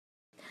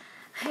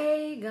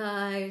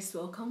Guys,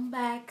 welcome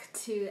back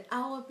to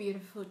our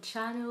beautiful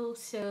channel.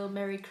 So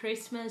Merry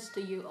Christmas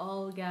to you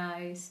all,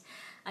 guys.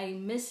 I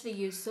missed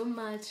you so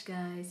much,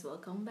 guys.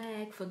 Welcome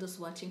back. For those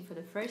watching for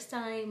the first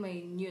time,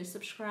 my new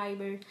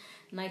subscriber,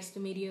 nice to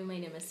meet you. My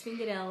name is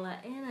Cinderella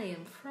and I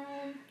am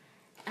from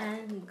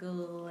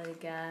Angola,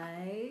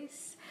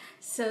 guys.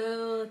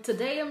 So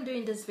today I'm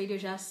doing this video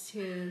just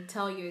to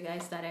tell you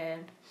guys that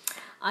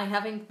I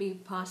haven't been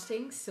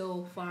posting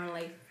so far,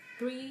 like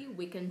 3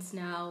 weekends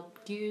now,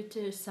 due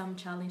to some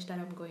challenge that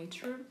I'm going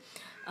through.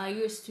 I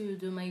used to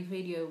do my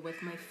video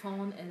with my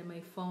phone and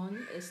my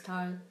phone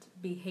started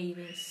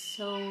behaving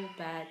so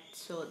bad,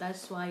 so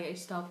that's why I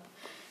stopped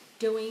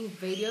doing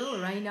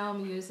video. Right now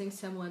I'm using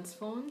someone's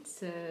phone,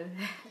 so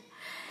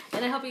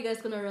and I hope you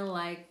guys gonna really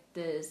like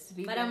this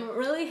video. But I'm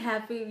really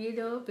happy,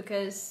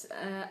 because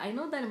I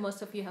know that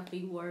most of you have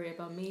been worried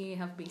about me,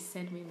 have been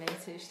sending me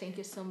message. Thank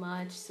you so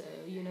much. So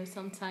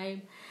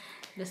sometimes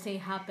the thing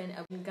happened.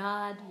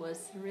 God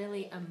was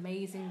really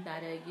amazing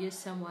that I used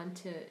someone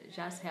to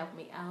just help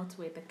me out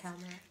with the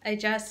camera. I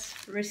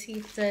just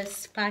received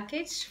this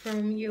package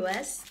from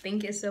US.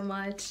 Thank you so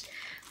much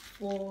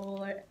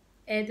for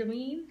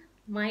Edwin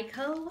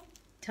Michael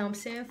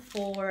Thompson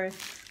for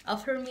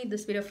offering me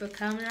this beautiful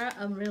camera.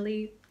 I'm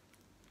really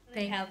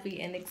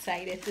happy and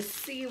excited to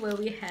see what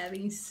we have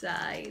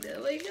inside.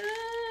 Oh my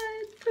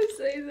god, I'm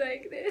so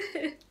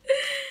excited.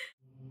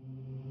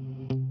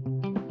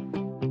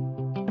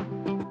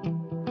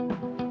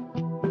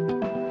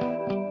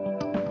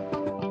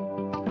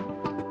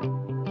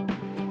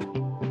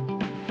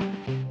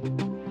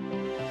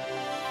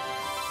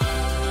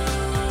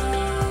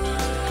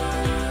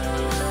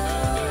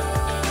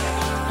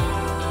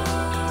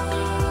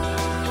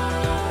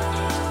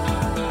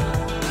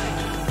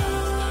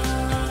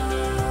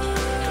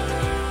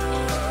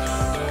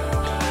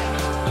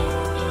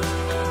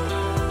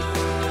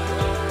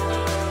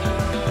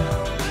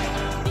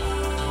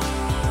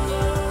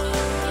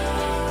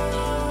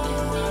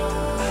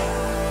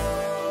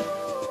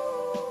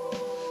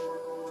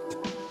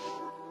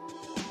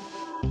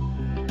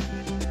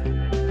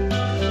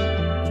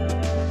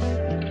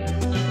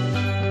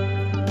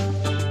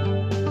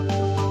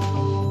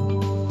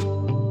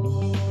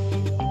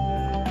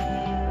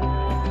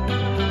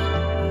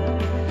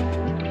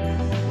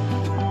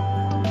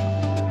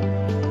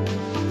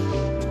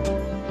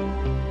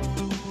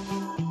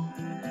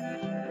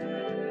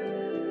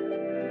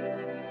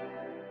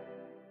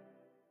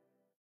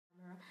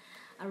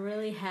 I'm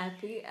really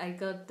happy I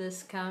got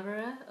this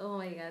camera. Oh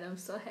my god, I'm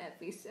so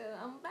happy. So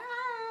I'm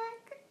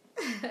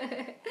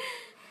back.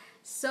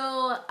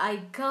 So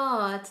I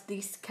got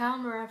this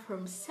camera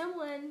from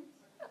someone.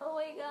 Oh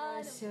my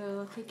god.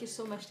 So thank you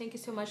so much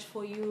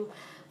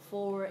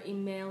for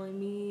emailing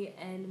me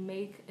and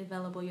make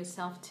available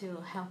yourself to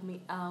help me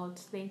out.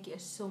 Thank you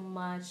so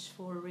much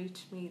for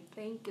reaching me.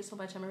 Thank you so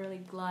much. I'm really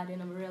glad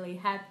and I'm really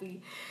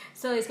happy.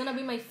 So it's gonna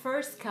be my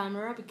first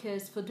camera,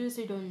 because for those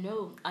who don't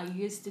know, I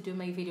used to do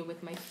my video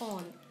with my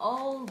phone.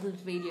 All the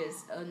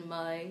videos on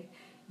my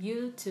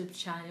YouTube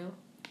channel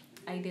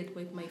I did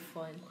with my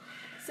phone.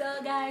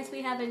 So guys,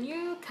 we have a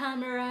new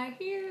camera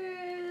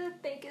here.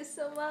 Thank you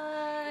so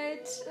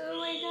much. Oh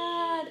my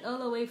god, all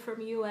the way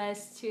from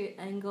US to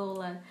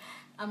Angola.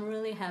 I'm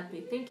really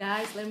happy. Thank you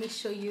guys. Let me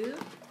show you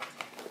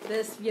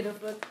this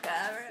beautiful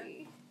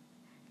camera.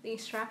 The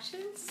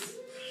instructions.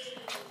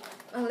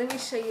 Oh, let me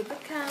show you the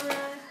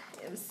camera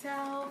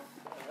himself.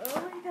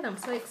 Oh my god, I'm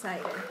so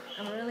excited.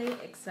 I'm really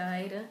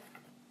excited.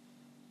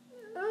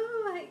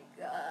 Oh my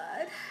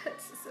god,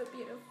 this is so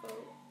beautiful.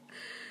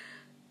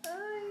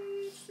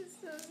 Oh, this is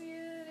so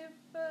beautiful.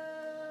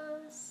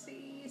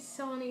 See,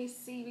 Sony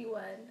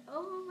ZV1.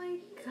 Oh my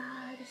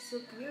god, it's so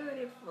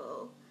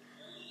beautiful.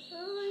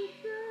 Oh my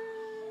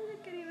god, I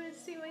can't even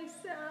see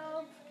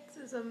myself. This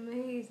is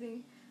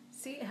amazing.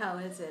 See, how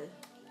is it?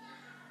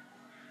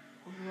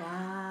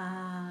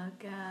 Wow,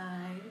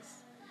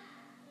 guys.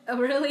 I'm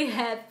really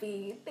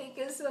happy. Thank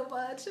you so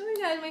much. Oh my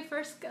god, my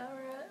first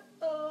camera.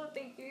 Oh,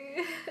 thank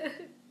you.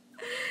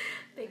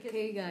 Thank you.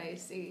 Okay,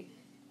 guys, see.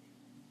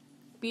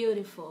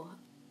 Beautiful,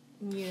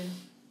 new.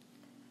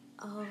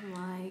 Oh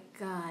my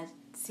god,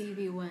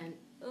 ZV1.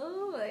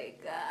 Oh my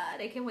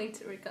god, I can't wait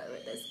to record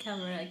with this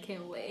camera. I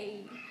can't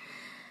wait.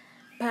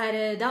 But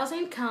it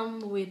doesn't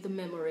come with the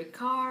memory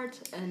card,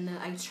 and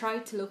I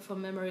tried to look for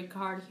memory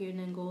card here in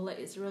Angola.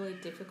 It's really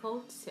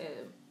difficult, so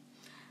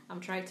I'm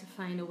trying to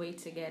find a way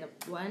to get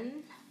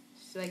one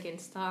so I can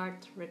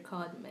start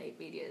record my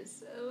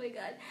videos. Oh my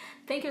god,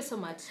 thank you so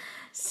much.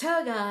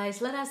 So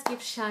guys, let us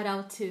give shout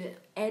out to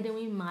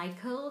Edwin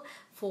Michael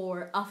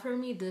for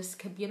offering me this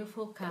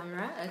beautiful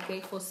camera,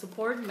 okay, for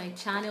supporting my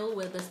channel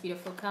with this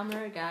beautiful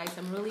camera. Guys,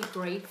 I'm really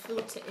grateful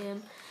to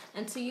him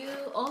and to you,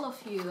 all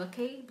of you,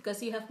 okay,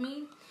 because you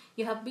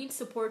have been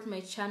supporting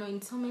my channel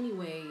in so many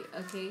ways,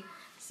 okay.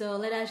 So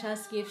let us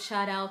just give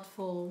shout out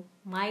for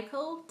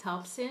Michael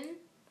Thompson,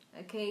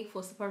 okay,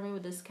 for supporting me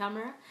with this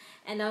camera.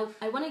 And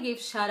I want to give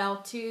shout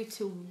out to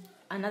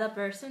another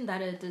person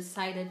that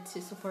decided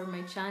to support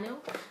my channel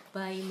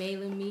by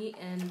emailing me,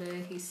 and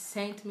he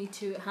sent me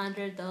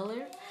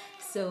 $200.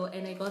 So,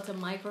 and I got a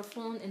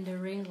microphone and the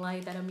ring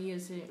light that I'm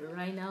using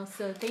right now.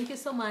 So thank you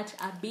so much,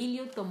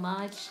 Abilio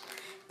Tomas,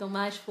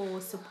 for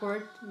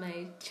support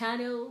my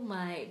channel.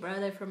 My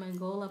brother from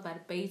Angola,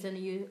 but based in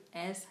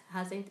US,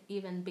 hasn't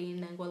even been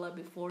in Angola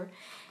before,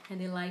 and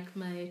they like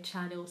my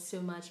channel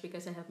so much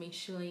because I have been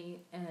showing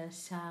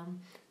some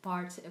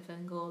parts of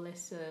Angola.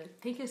 So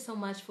thank you so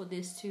much for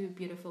these two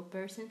beautiful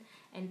person,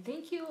 and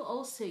thank you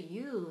also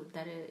you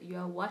that you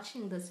are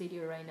watching this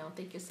video right now.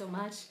 Thank you so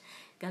much.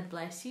 God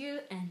bless you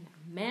and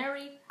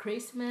Merry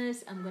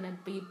Christmas. I'm gonna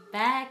be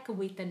back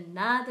with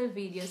another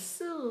video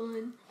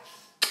soon.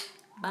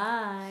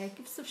 Bye.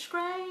 Keep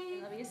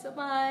subscribing. Love you so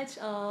much.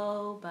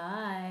 Oh,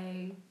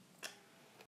 bye.